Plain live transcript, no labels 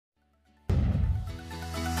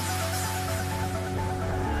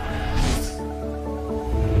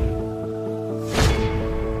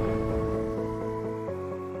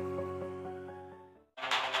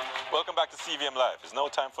Welcome back to CVM Live. It's now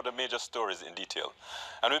time for the major stories in detail.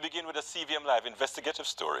 And we begin with a CVM Live investigative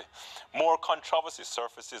story. More controversy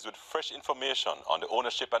surfaces with fresh information on the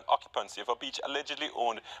ownership and occupancy of a beach allegedly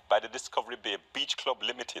owned by the Discovery Bay Beach Club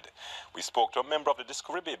Limited. We spoke to a member of the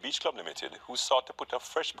Discovery Bay Beach Club Limited who sought to put a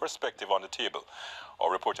fresh perspective on the table.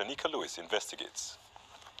 Our reporter Nika Lewis investigates.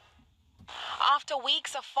 After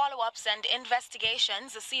weeks of follow-ups and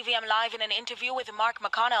investigations, CVM Live in an interview with Mark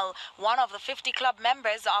McConnell, one of the 50 club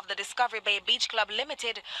members of the Discovery Bay Beach Club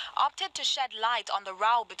Limited, opted to shed light on the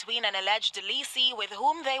row between an alleged leasee with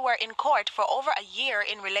whom they were in court for over a year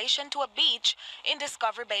in relation to a beach in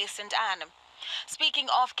Discovery Bay, St. Anne. Speaking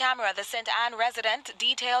off camera, the St. Anne resident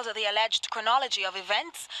detailed the alleged chronology of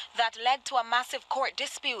events that led to a massive court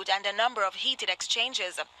dispute and a number of heated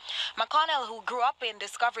exchanges. McConnell, who grew up in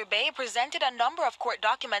Discovery Bay, presented a number of court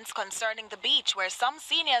documents concerning the beach where some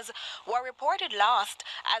seniors were reported lost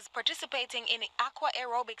as participating in aqua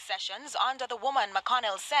aerobic sessions under the woman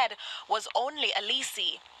McConnell said was only a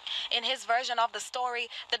leasee. In his version of the story,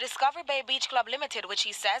 the Discovery Bay Beach Club Limited, which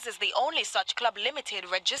he says is the only such club limited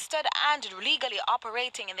registered and legally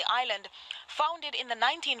operating in the island, founded in the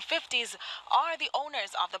 1950s, are the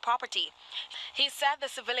owners of the property. He said the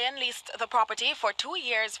civilian leased the property for 2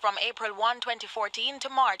 years from April 1, 2014 to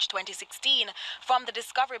March 2016 from the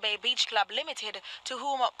Discovery Bay Beach Club Limited, to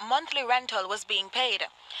whom monthly rental was being paid.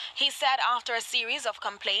 He said after a series of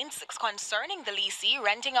complaints concerning the leasee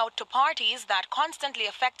renting out to parties that constantly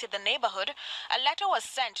affected the neighborhood, a letter was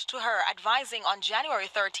sent to her advising on January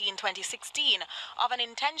 13, 2016 of an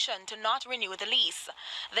intention to not renew the lease.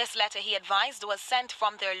 This letter, he advised, was sent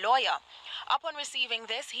from their lawyer. Upon receiving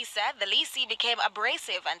this, he said the leasee became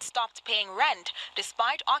abrasive and stopped paying rent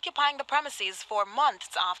despite occupying the premises for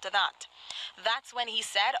months after that. That's when he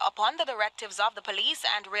said, upon the directives of the police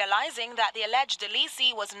and realizing that the alleged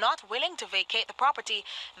leasee was not willing to vacate the property,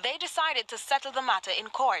 they decided to settle the matter in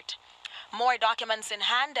court. More documents in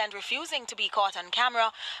hand and refusing to be caught on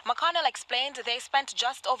camera, McConnell explained they spent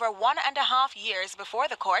just over 1.5 years before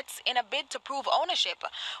the courts in a bid to prove ownership,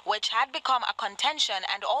 which had become a contention,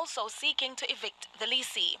 and also seeking to evict the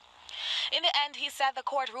leasee. In the end, he said the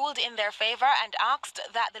court ruled in their favor and asked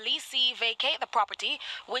that the leasee vacate the property,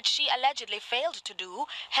 which she allegedly failed to do.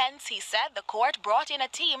 Hence, he said the court brought in a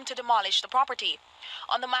team to demolish the property.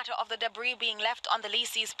 On the matter of the debris being left on the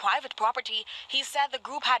leasee's private property, he said the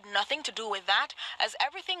group had nothing to do with that, as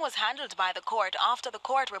everything was handled by the court after the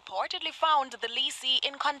court reportedly found the leasee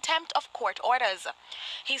in contempt of court orders.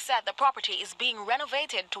 He said the property is being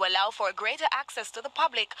renovated to allow for greater access to the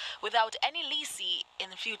public without any leasee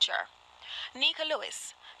in the future. Nika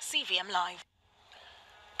Lewis, CVM Live.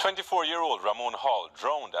 24-year-old Ramon Hall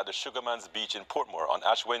drowned at the Sugarman's Beach in Portmore on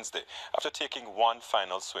Ash Wednesday after taking one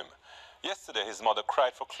final swim. Yesterday, his mother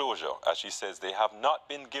cried for closure as she says they have not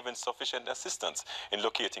been given sufficient assistance in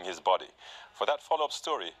locating his body. For that follow-up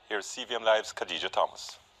story, here's CVM Live's Khadija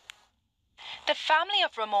Thomas. The family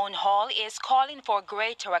of Ramon Hall is calling for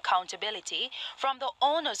greater accountability from the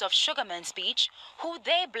owners of Sugarman's Beach, who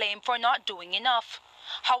they blame for not doing enough.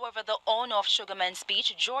 However, the owner of Sugarman's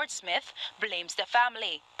Beach, George Smith, blames the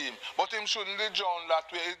family. But him shouldn't be drowned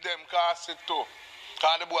that way, them cast it too.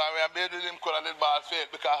 Because the boy, we are bed with him, could have let ball fail,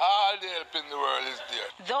 because all the help in the world is there.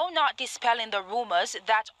 Though not dispelling the rumors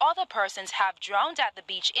that other persons have drowned at the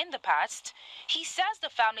beach in the past, he says the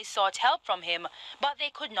family sought help from him, but they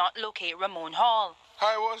could not locate Ramon Hall.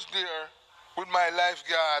 I was there with my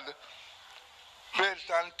lifeguard, belt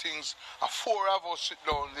and things, and 4 of us sit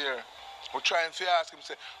down there. We're trying to ask him,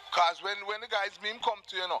 say, because when the guys beam come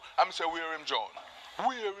to you, I'm say, where him drown?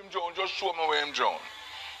 Where him drown? Just show me where him drown.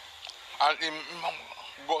 And him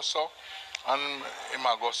go so, and him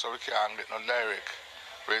go so, we can't get no direct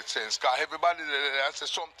red sense. Because everybody there say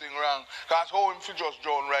something wrong. Because how him fi just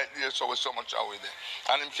drown right there, so we're so much away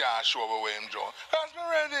there. And him can't show me where him drown. Because me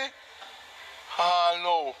ready.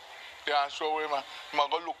 No. Can't show where him. Him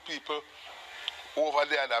go look people over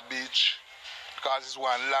there at the beach. Because it's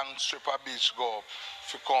one long strip of beach go up.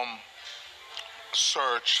 If you come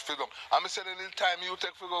search for them. And I said a little time you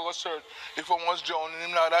take for go search. If one was drowning him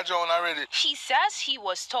now, that drown already. He says he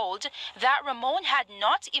was told that Ramon had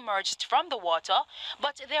not emerged from the water,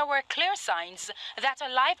 but there were clear signs that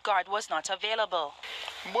a lifeguard was not available.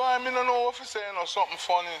 Boy, I don't know if you say something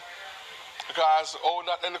funny. Because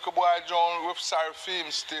that little boy drowned, we're sorry for him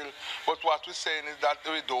still. But what we're saying is that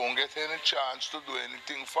we don't get any chance to do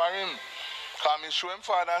anything for him. Because I show him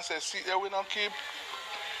father and say, see here we don't keep.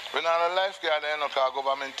 When I'm a lifeguard, because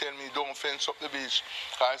government tell me don't fence up the beach.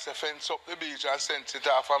 Because I say fence up the beach and send it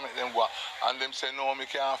off and make them go. And them say no, we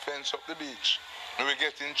can't fence up the beach. We will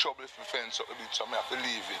get in trouble if we fence up the beach, so we have to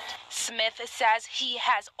leave it. Smith says he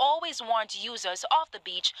has always warned users of the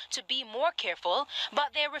beach to be more careful,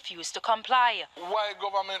 but they refuse to comply. Why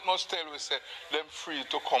government must tell we say them free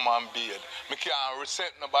to come and bathe? Me can't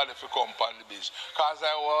resent nobody if you come on the beach. Because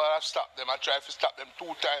I will stop them. I try to stop them 2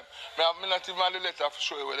 times. Me not even the letter to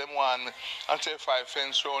show you where them want me. Until if I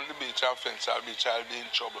fence around the beach and fence our beach, I'll be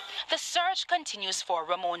in trouble. The search continues for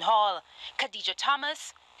Ramon Hall. Khadija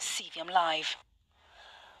Thomas, CVM Live.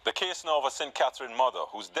 The case now of a St. Catherine mother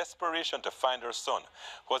whose desperation to find her son,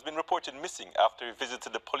 who has been reported missing after he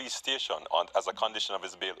visited the police station as a condition of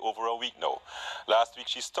his bail over a week now. Last week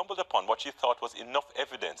she stumbled upon what she thought was enough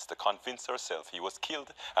evidence to convince herself he was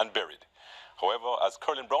killed and buried. However, as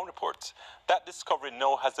Curlin Brown reports, that discovery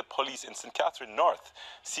now has the police in St. Catherine North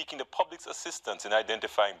seeking the public's assistance in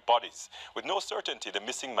identifying bodies. With no certainty, the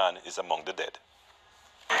missing man is among the dead.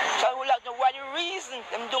 So I would like to know what the reason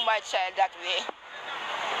them do my child that way.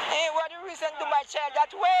 What the reason do my child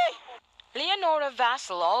that way? Leonora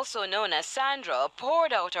Vassell, also known as Sandra,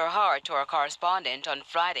 poured out her heart to our correspondent on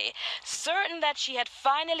Friday, certain that she had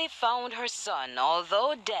finally found her son.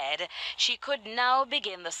 Although dead, she could now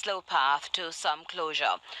begin the slow path to some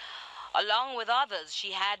closure. Along with others,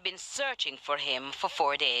 she had been searching for him for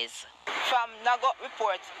 4 days. From Nagot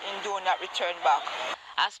report in do not return back.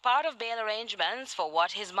 As part of bail arrangements for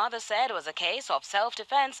what his mother said was a case of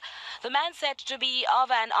self-defense, the man said to be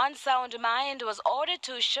of an unsound mind was ordered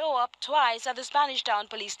to show up twice at the Spanish Town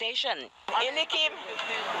police station. He lick him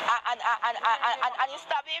and he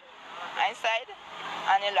stab him inside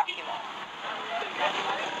and he lock him up.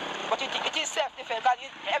 But it is self-defense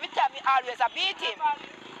because every time he always beat him.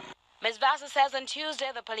 Ms. Vassell says on Tuesday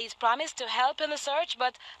the police promised to help in the search,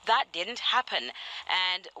 but that didn't happen.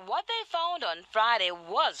 And what they found on Friday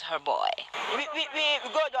was her boy. We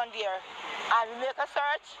go down there and we make a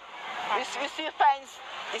search. We still find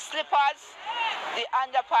the slippers, the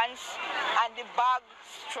underpants, and the bag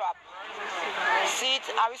strap. See it,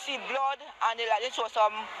 and we see blood, and they show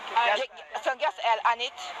some gas oil on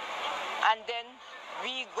it, and then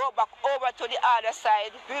we go back over to the other side.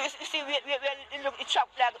 We see we look it chop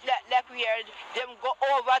like weird. Them go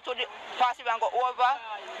over to the passive and go over.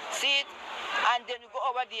 See it? And then we go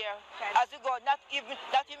over there. As we go, not even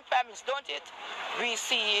 5 minutes, don't it? We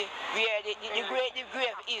see where the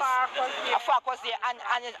grave is. A fork was there and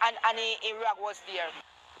a rag was there.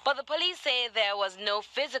 But the police say there was no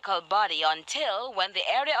physical body until when the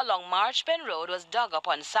area along Marchpen Road was dug up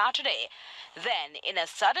on Saturday. Then, in a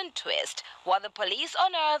sudden twist, what the police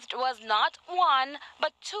unearthed was not 1,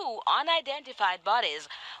 but 2 unidentified bodies,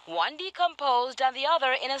 one decomposed and the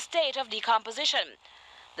other in a state of decomposition.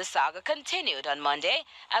 The saga continued on Monday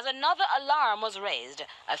as another alarm was raised.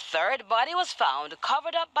 A 3rd body was found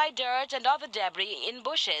covered up by dirt and other debris in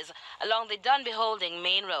bushes along the Dunbeholding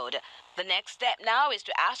main road. The next step now is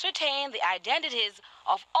to ascertain the identities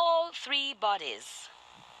of all 3 bodies.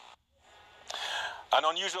 An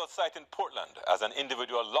unusual sight in Portland as an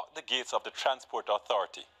individual locked the gates of the Transport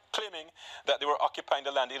Authority, claiming that they were occupying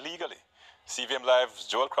the land illegally. CVM Live's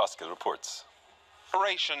Joel Croskill reports.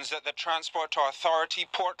 Operations at the Transport Authority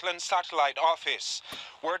Portland Satellite Office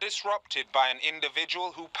were disrupted by an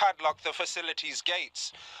individual who padlocked the facility's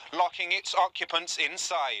gates, locking its occupants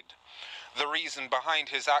inside. The reason behind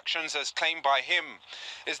his actions, as claimed by him,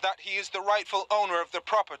 is that he is the rightful owner of the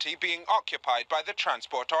property being occupied by the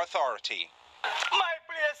Transport Authority. My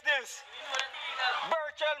place this.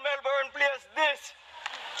 Birchall Melbourne place this.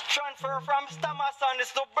 Transfer from Stamason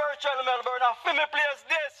this to Birchall Melbourne and for me place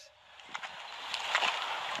this.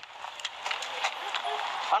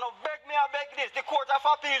 And I beg this. The Court of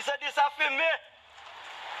Appeal said this are for me.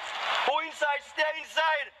 Who inside, stay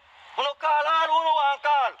inside. You no call all who no want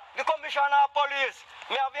call. The Commissioner of Police.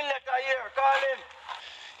 Me have a letter here. Call him.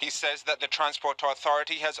 He says that the Transport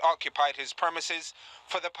Authority has occupied his premises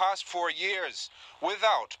for the past 4 years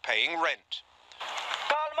without paying rent.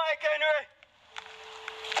 Call Mike Henry.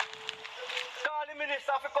 Call the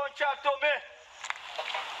Minister for contract to me.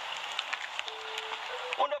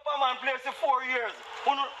 Uno pa man place for 4 years.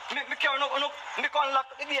 Me can't lock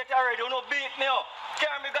the gate already. Uno beat me up.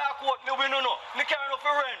 Can't me go court me win uno. Me can't no for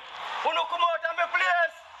rent. Uno come out of my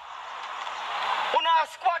place. Uno are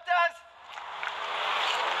squatters.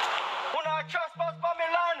 Uno are trespass by my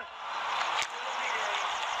land.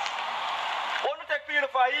 Uno take people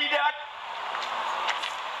for idiot.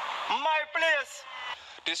 My place.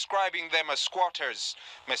 Describing them as squatters,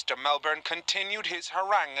 Mr. Melbourne continued his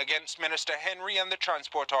harangue against Minister Henry and the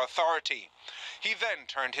Transport Authority. He then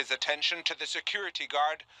turned his attention to the security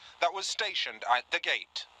guard that was stationed at the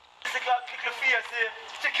gate. Little face,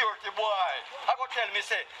 security boy. I go tell me,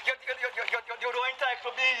 say, you don't entitled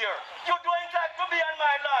to be here. You don't entitled to be on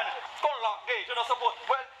my land. Come lock gate, you know, suppose.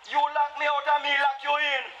 Well, you lock me out and me lock you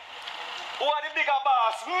in. Who are the bigger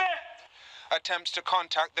boss? Me? Attempts to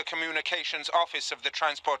contact the communications office of the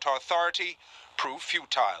Transport Authority prove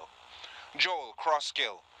futile. Joel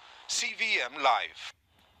Crossgill, CVM Live.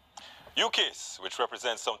 UCASE, which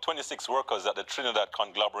represents some 26 workers at the Trinidad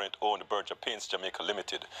conglomerate-owned Berger Paints Jamaica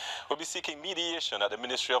Limited, will be seeking mediation at the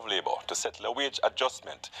Ministry of Labour to settle a wage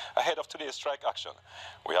adjustment ahead of today's strike action.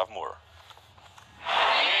 We have more.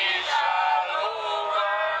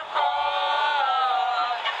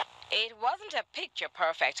 It wasn't a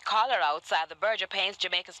picture-perfect collar outside the Berger Paints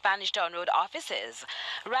Jamaica Spanish Town Road offices.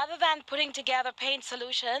 Rather than putting together paint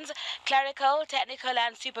solutions, clerical, technical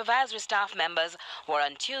and supervisory staff members were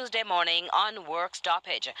on Tuesday morning on work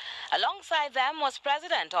stoppage. Alongside them was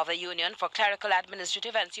President of the Union for Clerical,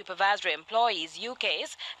 Administrative and Supervisory Employees,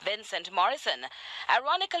 UCASE, Vincent Morrison.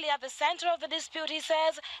 Ironically, at the center of the dispute, he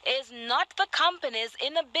says, is not the company's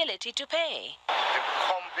inability to pay. The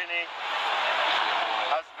company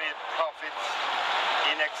has made profits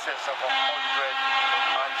in excess of 170%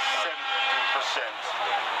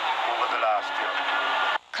 over the last year.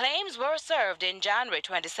 Claims were served in January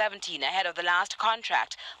 2017 ahead of the last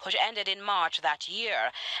contract, which ended in March that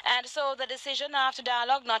year. And so the decision after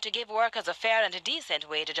dialogue not to give workers a fair and a decent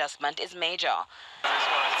wage adjustment is major. 3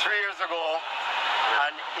 years ago,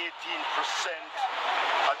 an 18%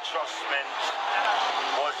 adjustment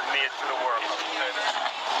was made to the workers.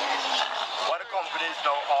 What the company is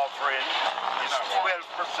now offering is 12%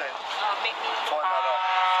 for another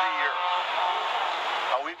 3 years.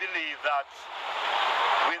 And we believe that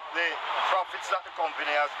with the profits that the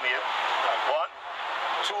company has made, one,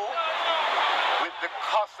 two, with the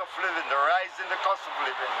cost of living, the rise in the cost of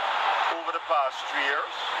living over the past 3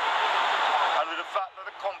 years, and with the fact that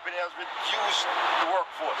the company has reduced the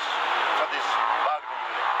workforce for this bargaining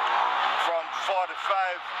unit from 45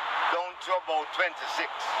 down to about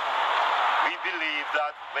 26. We believe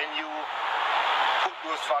that when you put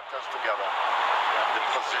those factors together, the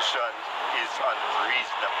position is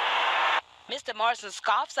unreasonable. Mr. Morrison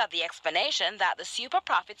scoffs at the explanation that the super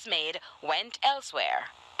profits made went elsewhere.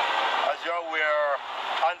 As you're aware,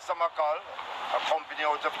 Ansa Makal, a company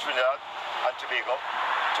out of Trinidad and Tobago,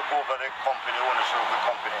 took over the company, ownership of the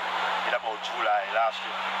company in about July last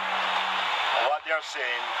year. And what they're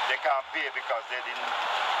saying, they can't pay because they didn't,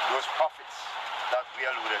 those profits that we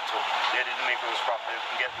alluded to, they didn't make those profits, they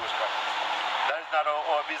didn't get those profits. That is not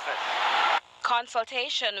our business.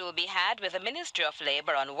 Consultation will be had with the Ministry of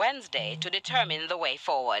Labour on Wednesday to determine the way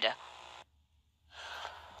forward.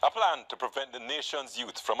 A plan to prevent the nation's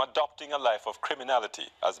youth from adopting a life of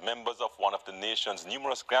criminality as members of one of the nation's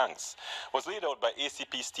numerous gangs was laid out by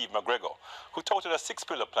ACP Steve McGregor, who touted a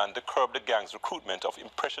 6-pillar plan to curb the gang's recruitment of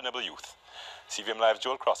impressionable youth. CVM Live's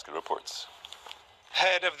Joel Croskell reports.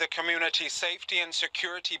 Head of the Community Safety and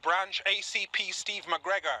Security Branch, ACP Steve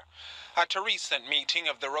McGregor, at a recent meeting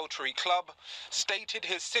of the Rotary Club, stated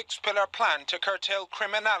his 6-pillar plan to curtail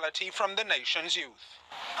criminality from the nation's youth.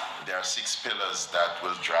 There are 6 pillars that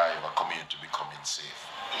will drive a community becoming safe,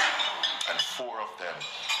 and 4 of them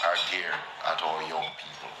are geared at our young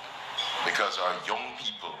people, because our young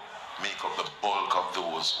people make up the bulk of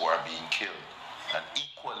those who are being killed, and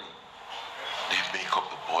equally they make up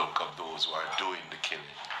the bulk of those who are doing the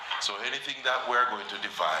killing. So anything that we're going to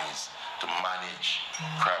devise to manage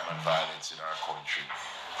crime and violence in our country,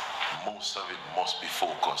 most of it must be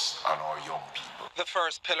focused on our young people. The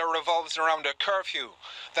first pillar revolves around a curfew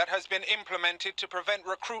that has been implemented to prevent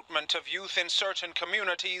recruitment of youth in certain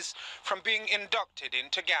communities from being inducted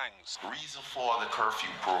into gangs. The reason for the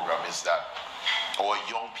curfew program is that our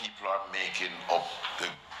young people are making up the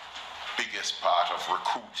biggest part of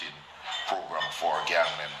recruiting program for our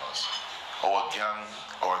gang members. Our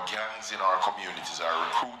gangs in our communities are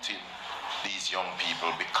recruiting these young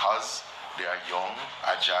people because they are young,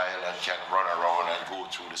 agile, and can run around and go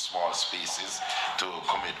through the small spaces to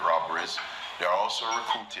commit robberies. They are also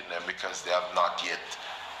recruiting them because they have not yet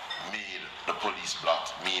made the police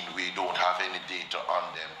blot, mean we don't have any data on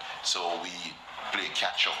them, so we play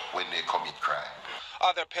catch up when they commit crime.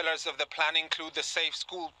 Other pillars of the plan include the Safe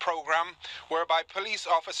School program, whereby police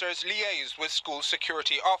officers liaise with school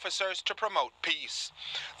security officers to promote peace.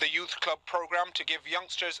 The Youth Club program to give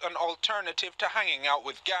youngsters an alternative to hanging out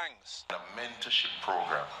with gangs. A mentorship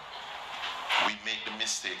program. We make the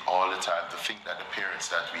mistake all the time to think that the parents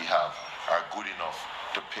that we have are good enough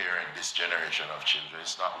to parent this generation of children.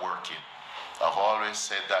 It's not working. I've always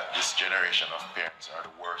said that this generation of parents are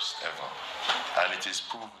the worst ever, and it is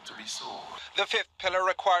proven to be so. The fifth pillar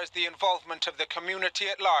requires the involvement of the community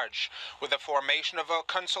at large, with the formation of a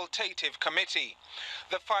consultative committee.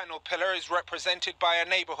 The final pillar is represented by a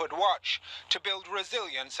neighbourhood watch to build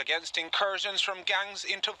resilience against incursions from gangs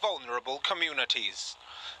into vulnerable communities.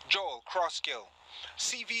 Joel Crosskill,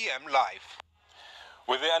 CVM Live.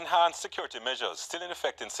 With the enhanced security measures still in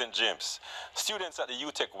effect in St. James, students at the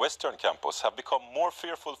UTech Western campus have become more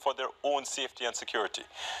fearful for their own safety and security.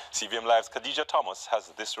 CVM Live's Khadija Thomas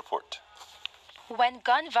has this report. When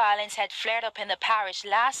gun violence had flared up in the parish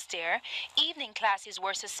last year, evening classes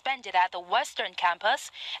were suspended at the Western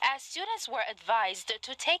campus as students were advised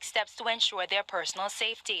to take steps to ensure their personal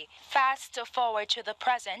safety. Fast forward to the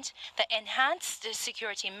present, the enhanced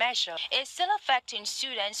security measure is still affecting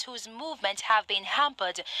students whose movements have been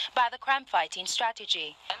hampered by the crime-fighting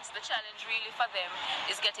strategy. The challenge really for them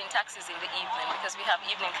is getting taxis in the evening because we have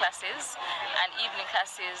evening classes, and evening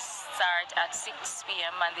classes start at 6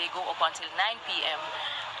 p.m. and they go up until 9 p.m.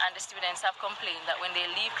 And the students have complained that when they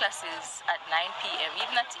leave classes at 9 p.m.,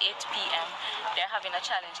 even at 8 p.m., they're having a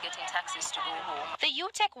challenge getting taxis to go home. The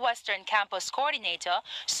UTech Western Campus Coordinator,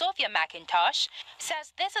 Sophia McIntosh,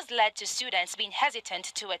 says this has led to students being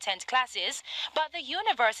hesitant to attend classes, but the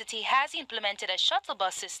university has implemented a shuttle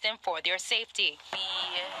bus system for their safety.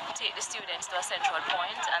 We take the students to a central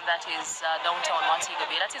point, and that is downtown Montego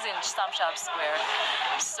Bay. That is in Stamshop Square.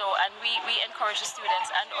 And we encourage the students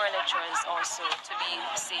and our lecturers also to be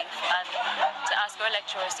safe and to ask our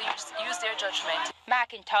lecturers to use their judgment.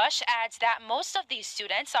 McIntosh adds that most of these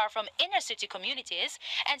students are from inner city communities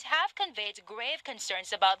and have conveyed grave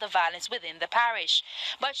concerns about the violence within the parish.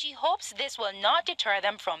 But she hopes this will not deter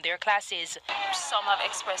them from their classes. Some have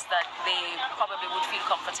expressed that they probably would feel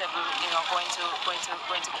comfortable, going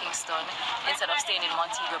to Kingston instead of staying in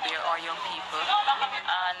Montego Bay or young people.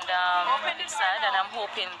 And it's sad, and I'm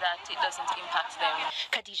hoping that it doesn't impact them.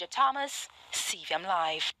 Khadija Thomas, CVM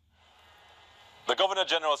Live. The Governor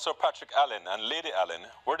General Sir Patrick Allen and Lady Allen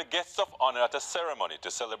were the guests of honor at a ceremony to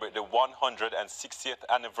celebrate the 160th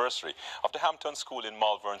anniversary of the Hampton School in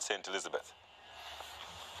Malvern, St. Elizabeth.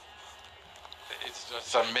 It's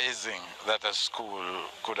just amazing that a school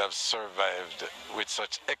could have survived with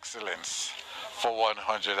such excellence for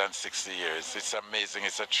 160 years. It's amazing.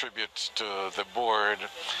 It's a tribute to the board,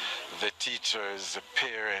 the teachers, the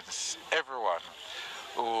parents, everyone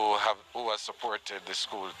who has supported the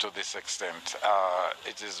school to this extent.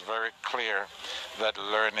 It is very clear that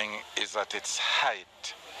learning is at its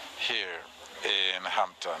height here in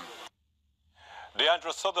Hampton.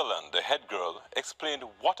 Deandra Sutherland, the head girl, explained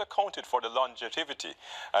what accounted for the longevity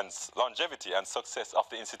and success of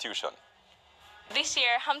the institution. This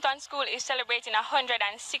year, Hampton School is celebrating 160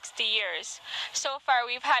 years. So far,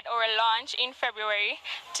 we've had our launch in February.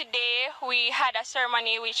 Today, we had a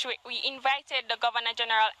ceremony which we invited the Governor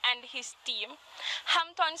General and his team.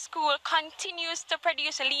 Hampton School continues to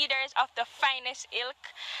produce leaders of the finest ilk.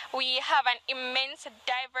 We have an immense,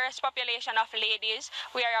 diverse population of ladies.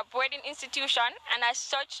 We are a boarding institution, and as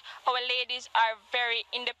such, our ladies are very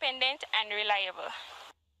independent and reliable.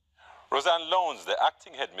 Roseanne Lowndes, the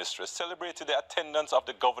acting headmistress, celebrated the attendance of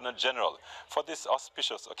the Governor General for this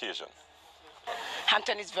auspicious occasion.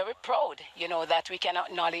 Hampton is very proud, that we can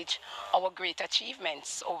acknowledge our great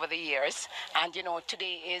achievements over the years. And,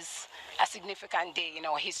 today is a significant day in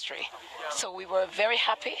our history. So we were very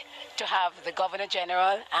happy to have the Governor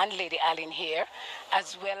General and Lady Allen here,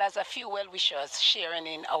 as well as a few well-wishers sharing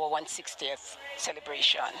in our 160th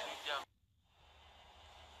celebration.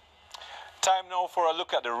 Time now for a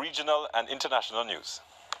look at the regional and international news.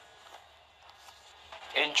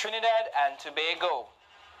 In Trinidad and Tobago,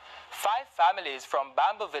 5 families from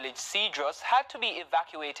Bamboo Village, Cedros, had to be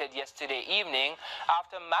evacuated yesterday evening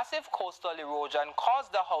after massive coastal erosion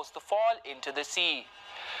caused the house to fall into the sea.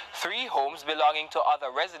 3 homes belonging to other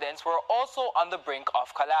residents were also on the brink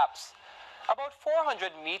of collapse. About 400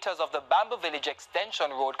 meters of the Bamboo Village Extension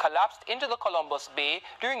Road collapsed into the Columbus Bay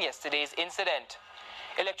during yesterday's incident.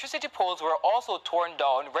 Electricity poles were also torn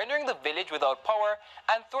down, rendering the village without power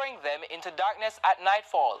and throwing them into darkness at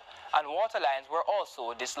nightfall, and water lines were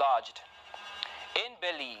also dislodged. In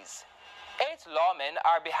Belize, 8 lawmen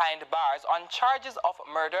are behind bars on charges of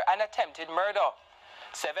murder and attempted murder.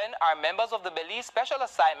 7 are members of the Belize Special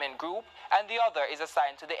Assignment Group, and the other is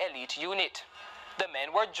assigned to the elite unit. The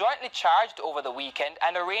men were jointly charged over the weekend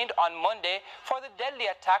and arraigned on Monday for the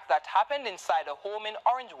deadly attack that happened inside a home in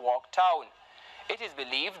Orange Walk town. It is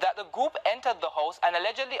believed that the group entered the house and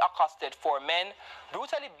allegedly accosted 4 men,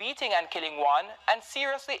 brutally beating and killing one and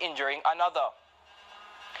seriously injuring another.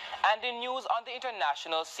 And in news on the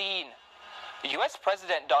international scene, U.S.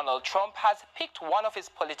 President Donald Trump has picked one of his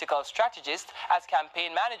political strategists as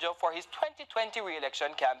campaign manager for his 2020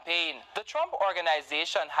 re-election campaign. The Trump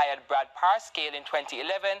organization hired Brad Parscale in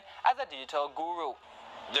 2011 as a digital guru.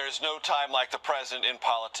 There's no time like the present in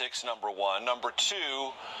politics, number one. Number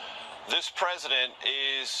two, this president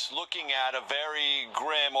is looking at a very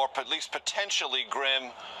grim, or at least potentially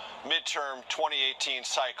grim, midterm 2018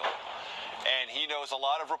 cycle. And he knows a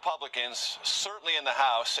lot of Republicans, certainly in the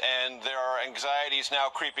House, and there are anxieties now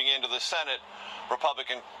creeping into the Senate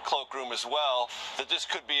Republican cloakroom as well, that this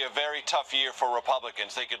could be a very tough year for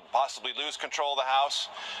Republicans. They could possibly lose control of the House,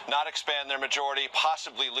 not expand their majority,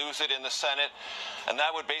 possibly lose it in the Senate, and that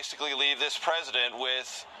would basically leave this president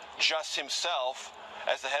with just himself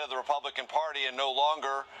as the head of the Republican Party and no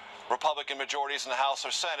longer Republican majorities in the House or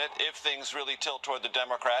Senate if things really tilt toward the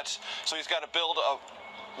Democrats. So he's got to build a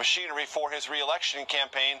machinery for his re-election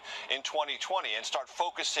campaign in 2020 and start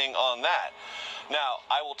focusing on that. Now,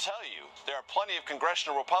 I will tell you, there are plenty of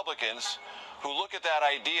congressional Republicans who look at that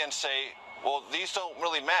idea and say, well, these don't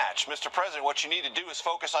really match. Mr. President, what you need to do is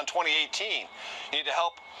focus on 2018. You need to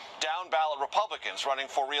help down-ballot Republicans running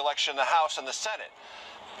for re-election in the House and the Senate.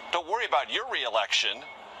 Don't worry about your re-election.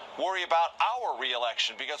 Worry about our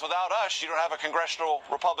re-election, because without us, you don't have a congressional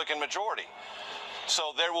Republican majority.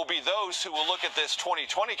 So there will be those who will look at this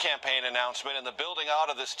 2020 campaign announcement and the building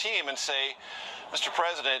out of this team and say, Mr.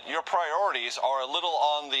 President, your priorities are a little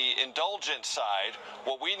on the indulgent side.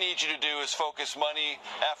 What we need you to do is focus money,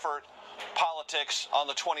 effort, politics on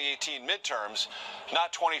the 2018 midterms,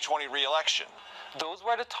 not 2020 re-election. Those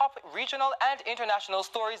were the top regional and international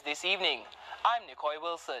stories this evening. I'm Nicoy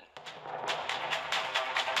Wilson.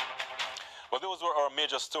 Well, those were our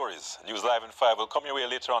major stories. News Live in 5 will come your way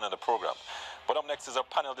later on in the program. But up next is our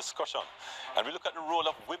panel discussion. And we look at the role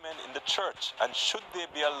of women in the church and should they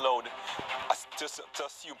be allowed to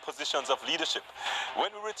assume positions of leadership.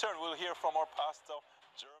 When we return, we'll hear from our pastor,